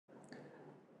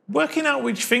Working out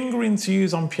which fingering to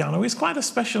use on piano is quite a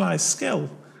specialised skill,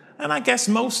 and I guess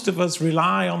most of us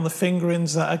rely on the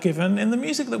fingerings that are given in the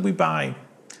music that we buy.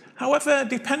 However,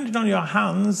 depending on your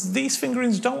hands, these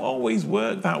fingerings don't always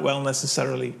work that well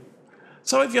necessarily.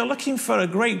 So if you're looking for a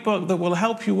great book that will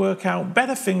help you work out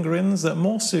better fingerings that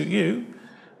more suit you,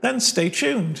 then stay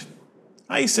tuned.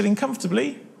 Are you sitting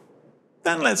comfortably?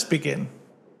 Then let's begin.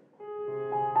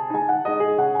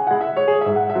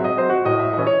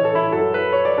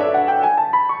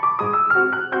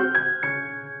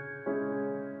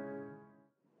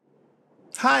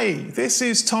 Hi, this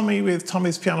is Tommy with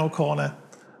Tommy's Piano Corner,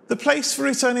 the place for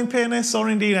returning pianists or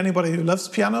indeed anybody who loves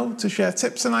piano to share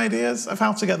tips and ideas of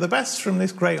how to get the best from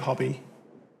this great hobby.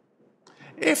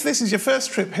 If this is your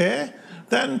first trip here,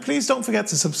 then please don't forget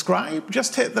to subscribe.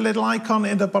 Just hit the little icon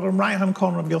in the bottom right hand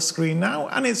corner of your screen now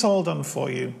and it's all done for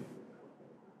you.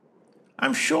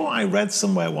 I'm sure I read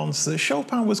somewhere once that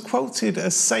Chopin was quoted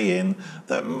as saying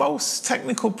that most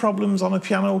technical problems on a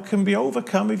piano can be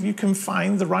overcome if you can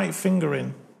find the right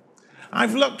fingering.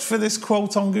 I've looked for this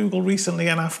quote on Google recently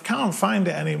and I can't find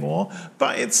it anymore,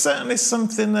 but it's certainly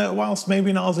something that, whilst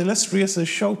maybe not as illustrious as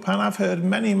Chopin, I've heard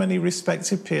many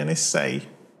respected pianists say.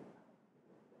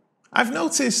 I've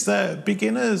noticed that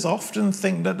beginners often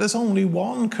think that there's only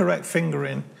one correct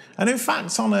fingering. And in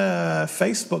fact, on a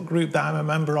Facebook group that I'm a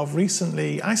member of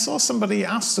recently, I saw somebody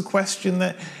ask the question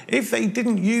that if they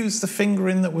didn't use the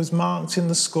fingering that was marked in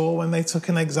the score when they took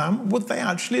an exam, would they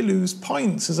actually lose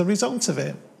points as a result of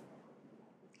it?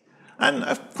 And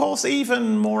of course,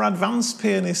 even more advanced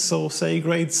pianists, so say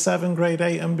grade 7, grade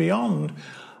 8 and beyond,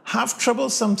 have trouble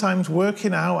sometimes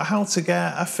working out how to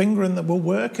get a fingering that will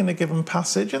work in a given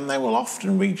passage, and they will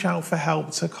often reach out for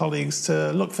help to colleagues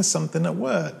to look for something that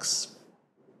works.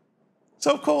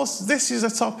 So of course, this is a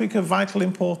topic of vital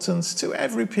importance to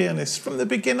every pianist, from the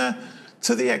beginner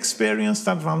to the experienced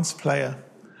advanced player.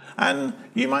 And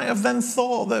you might have then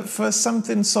thought that for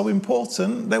something so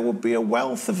important, there would be a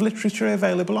wealth of literature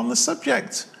available on the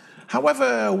subject.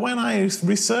 However, when I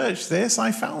researched this,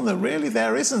 I found that really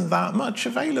there isn't that much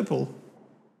available.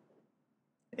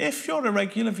 If you're a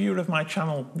regular viewer of my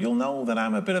channel, you'll know that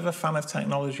I'm a bit of a fan of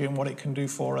technology and what it can do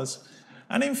for us.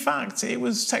 And in fact, it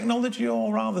was technology,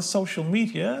 or rather social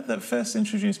media, that first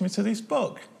introduced me to this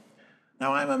book.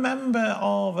 Now, I'm a member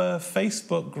of a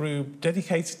Facebook group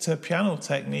dedicated to piano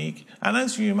technique, and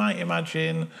as you might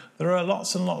imagine, there are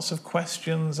lots and lots of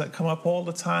questions that come up all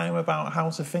the time about how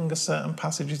to finger certain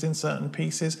passages in certain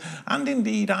pieces, and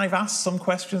indeed I've asked some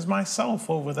questions myself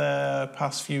over the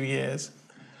past few years.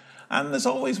 And there's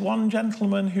always one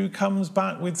gentleman who comes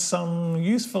back with some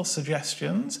useful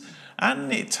suggestions,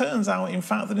 and it turns out, in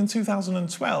fact, that in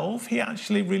 2012 he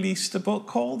actually released a book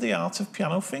called The Art of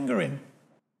Piano Fingering.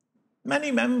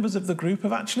 Many members of the group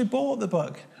have actually bought the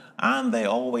book, and they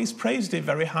always praised it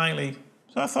very highly.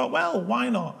 So I thought, well, why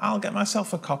not? I'll get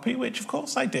myself a copy, which of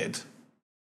course I did.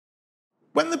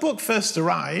 When the book first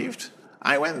arrived,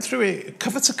 I went through it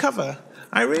cover to cover.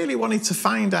 I really wanted to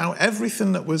find out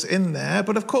everything that was in there,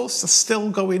 but of course I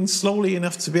still go in slowly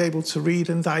enough to be able to read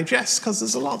and digest, because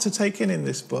there's a lot to take in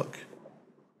this book.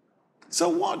 So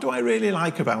what do I really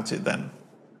like about it then?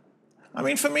 I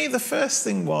mean, for me, the first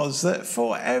thing was that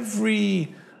for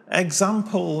every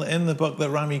example in the book that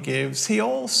Rami gives, he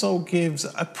also gives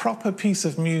a proper piece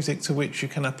of music to which you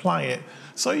can apply it,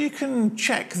 so you can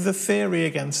check the theory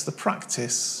against the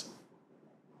practice.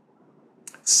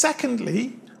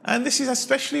 Secondly, and this is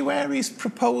especially where he's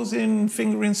proposing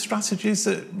fingering strategies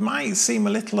that might seem a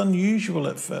little unusual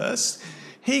at first,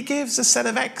 he gives a set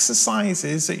of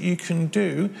exercises that you can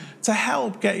do to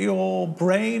help get your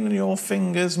brain and your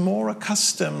fingers more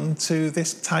accustomed to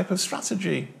this type of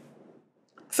strategy.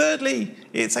 Thirdly,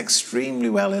 it's extremely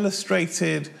well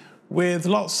illustrated with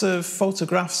lots of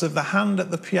photographs of the hand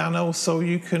at the piano, so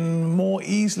you can more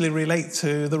easily relate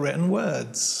to the written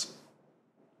words.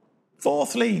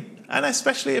 Fourthly, and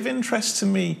especially of interest to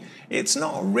me, it's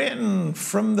not written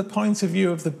from the point of view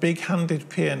of the big-handed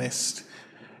pianist.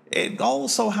 It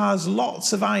also has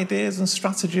lots of ideas and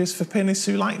strategies for pianists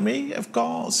who, like me, have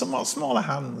got somewhat smaller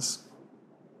hands.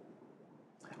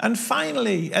 And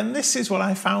finally, and this is what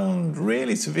I found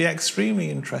really to be extremely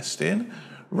interesting,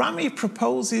 Rami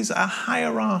proposes a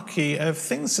hierarchy of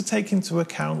things to take into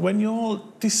account when you're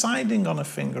deciding on a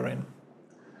fingering.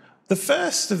 The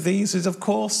first of these is, of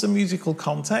course, the musical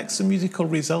context, the musical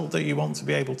result that you want to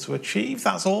be able to achieve.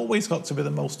 That's always got to be the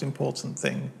most important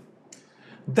thing.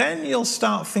 Then you'll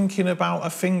start thinking about a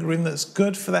fingering that's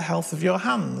good for the health of your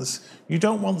hands. You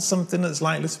don't want something that's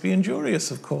likely to be injurious,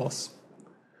 of course.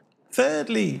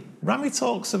 Thirdly, Rami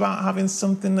talks about having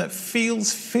something that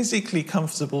feels physically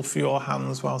comfortable for your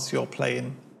hands whilst you're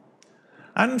playing.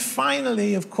 And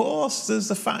finally, of course, there's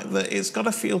the fact that it's got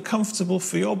to feel comfortable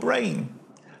for your brain.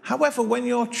 However, when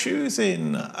you're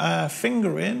choosing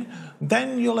fingering,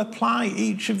 then you'll apply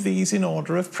each of these in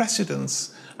order of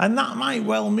precedence. And that might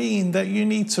well mean that you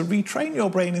need to retrain your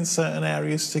brain in certain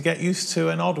areas to get used to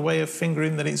an odd way of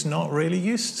fingering that it's not really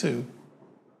used to.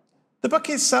 The book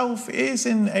itself is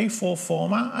in A4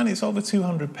 format and it's over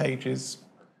 200 pages.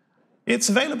 It's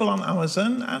available on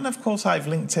Amazon, and of course I've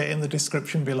linked it in the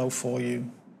description below for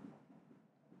you.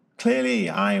 Clearly,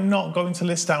 I'm not going to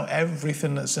list out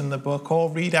everything that's in the book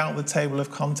or read out the table of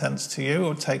contents to you. It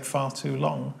would take far too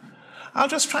long. I'll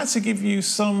just try to give you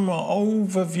some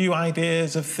overview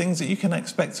ideas of things that you can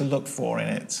expect to look for in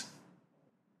it.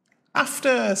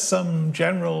 After some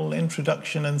general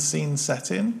introduction and scene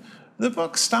setting, the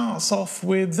book starts off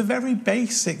with the very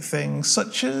basic things,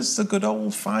 such as the good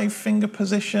old 5-finger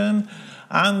position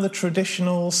and the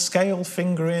traditional scale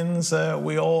fingerings that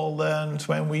we all learned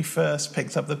when we first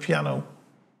picked up the piano.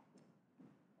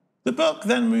 The book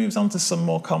then moves on to some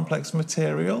more complex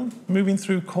material, moving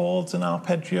through chords and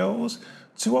arpeggios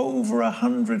to over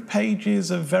 100 pages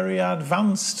of very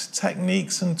advanced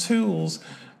techniques and tools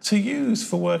to use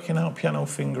for working out piano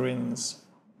fingerings.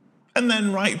 And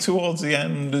then right towards the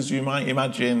end, as you might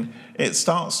imagine, it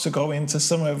starts to go into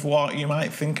some of what you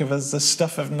might think of as the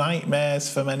stuff of nightmares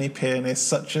for many pianists,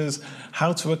 such as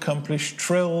how to accomplish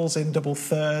trills in double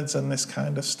thirds and this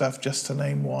kind of stuff, just to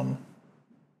name one.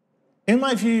 In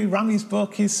my view, Rami's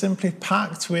book is simply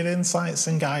packed with insights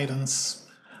and guidance,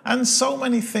 and so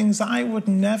many things that I would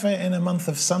never in a month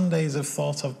of Sundays have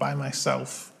thought of by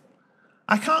myself.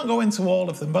 I can't go into all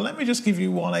of them, but let me just give you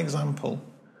one example.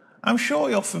 I'm sure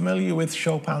you're familiar with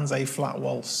Chopin's A-flat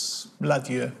waltz,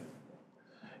 L'Adieu.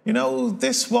 You know,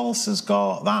 this waltz has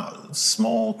got that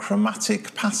small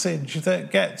chromatic passage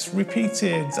that gets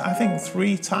repeated, I think,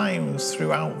 3 times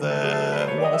throughout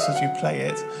the waltz as you play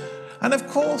it. And of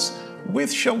course,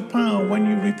 with Chopin, when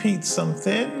you repeat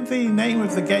something, the name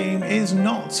of the game is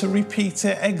not to repeat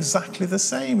it exactly the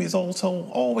same. It's also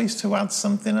always to add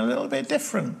something a little bit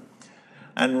different.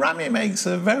 And Rami makes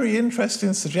a very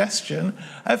interesting suggestion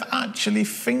of actually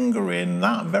fingering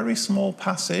that very small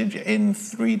passage in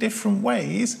 3 different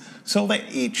ways so that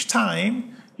each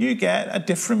time you get a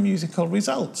different musical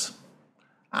result.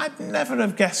 I'd never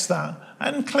have guessed that.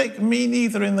 And click me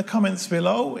neither in the comments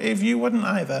below if you wouldn't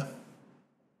either.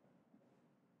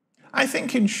 I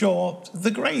think, in short,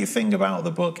 the great thing about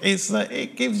the book is that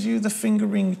it gives you the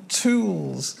fingering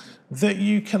tools that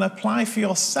you can apply for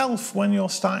yourself when you're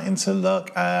starting to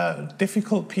look at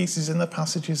difficult pieces in the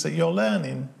passages that you're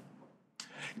learning.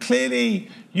 Clearly,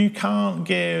 you can't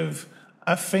give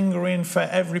a fingering for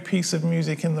every piece of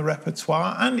music in the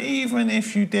repertoire, and even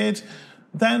if you did,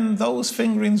 then those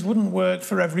fingerings wouldn't work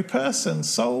for every person.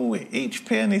 So each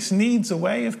pianist needs a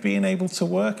way of being able to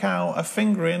work out a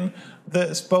fingering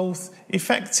that's both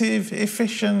effective,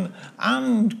 efficient,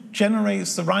 and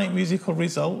generates the right musical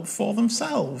result for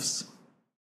themselves.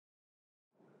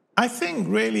 I think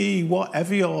really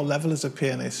whatever your level as a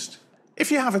pianist,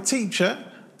 if you have a teacher,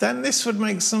 then this would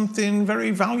make something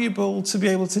very valuable to be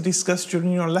able to discuss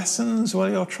during your lessons while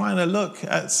you're trying to look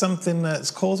at something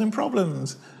that's causing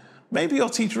problems. Maybe your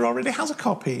teacher already has a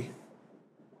copy.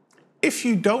 If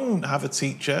you don't have a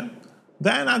teacher,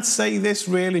 then I'd say this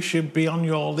really should be on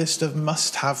your list of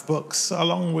must-have books,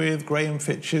 along with Graham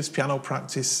Fitch's Piano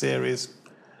Practice series.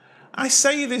 I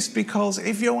say this because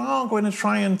if you are going to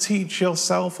try and teach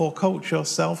yourself or coach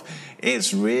yourself,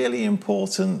 it's really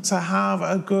important to have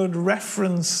a good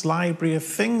reference library of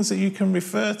things that you can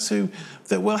refer to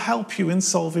that will help you in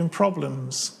solving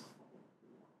problems.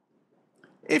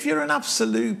 If you're an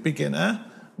absolute beginner,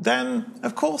 then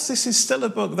of course this is still a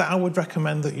book that I would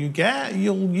recommend that you get.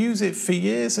 You'll use it for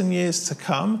years and years to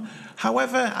come.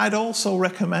 However, I'd also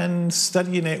recommend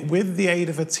studying it with the aid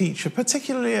of a teacher,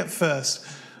 particularly at first.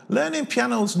 Learning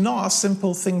piano is not a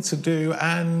simple thing to do,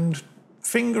 and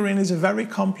fingering is a very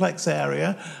complex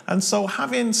area, and so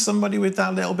having somebody with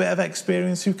that little bit of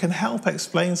experience who can help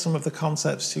explain some of the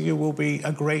concepts to you will be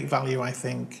a great value, I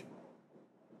think.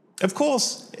 Of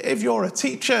course, if you're a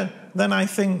teacher, then I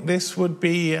think this would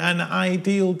be an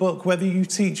ideal book, whether you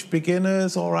teach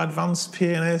beginners or advanced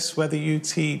pianists, whether you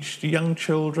teach young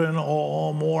children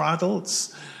or more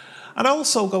adults. I'd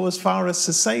also go as far as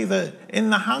to say that in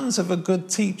the hands of a good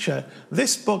teacher,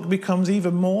 this book becomes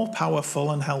even more powerful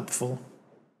and helpful.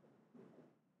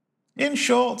 In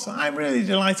short, I'm really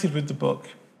delighted with the book.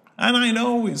 And I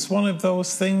know it's one of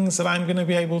those things that I'm going to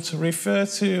be able to refer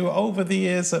to over the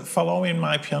years that follow in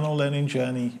my piano learning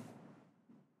journey.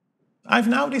 I've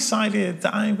now decided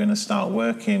that I'm going to start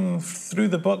working through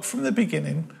the book from the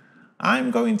beginning,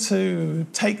 I'm going to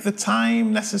take the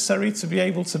time necessary to be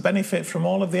able to benefit from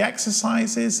all of the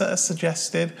exercises that are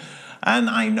suggested, and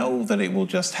I know that it will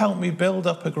just help me build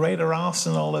up a greater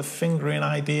arsenal of fingering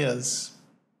ideas.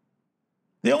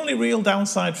 The only real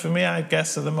downside for me, I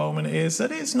guess, at the moment is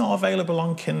that it's not available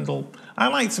on Kindle. I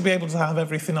like to be able to have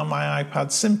everything on my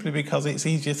iPad simply because it's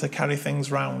easier to carry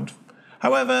things round.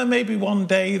 However, maybe one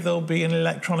day there'll be an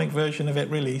electronic version of it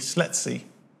released. Let's see.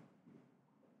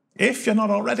 If you're not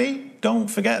already, don't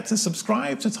forget to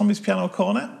subscribe to Tommy's Piano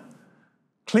Corner.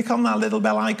 Click on that little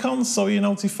bell icon so you're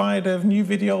notified of new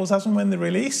videos as and when they're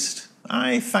released.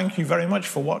 I thank you very much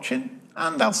for watching,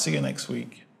 and I'll see you next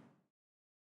week.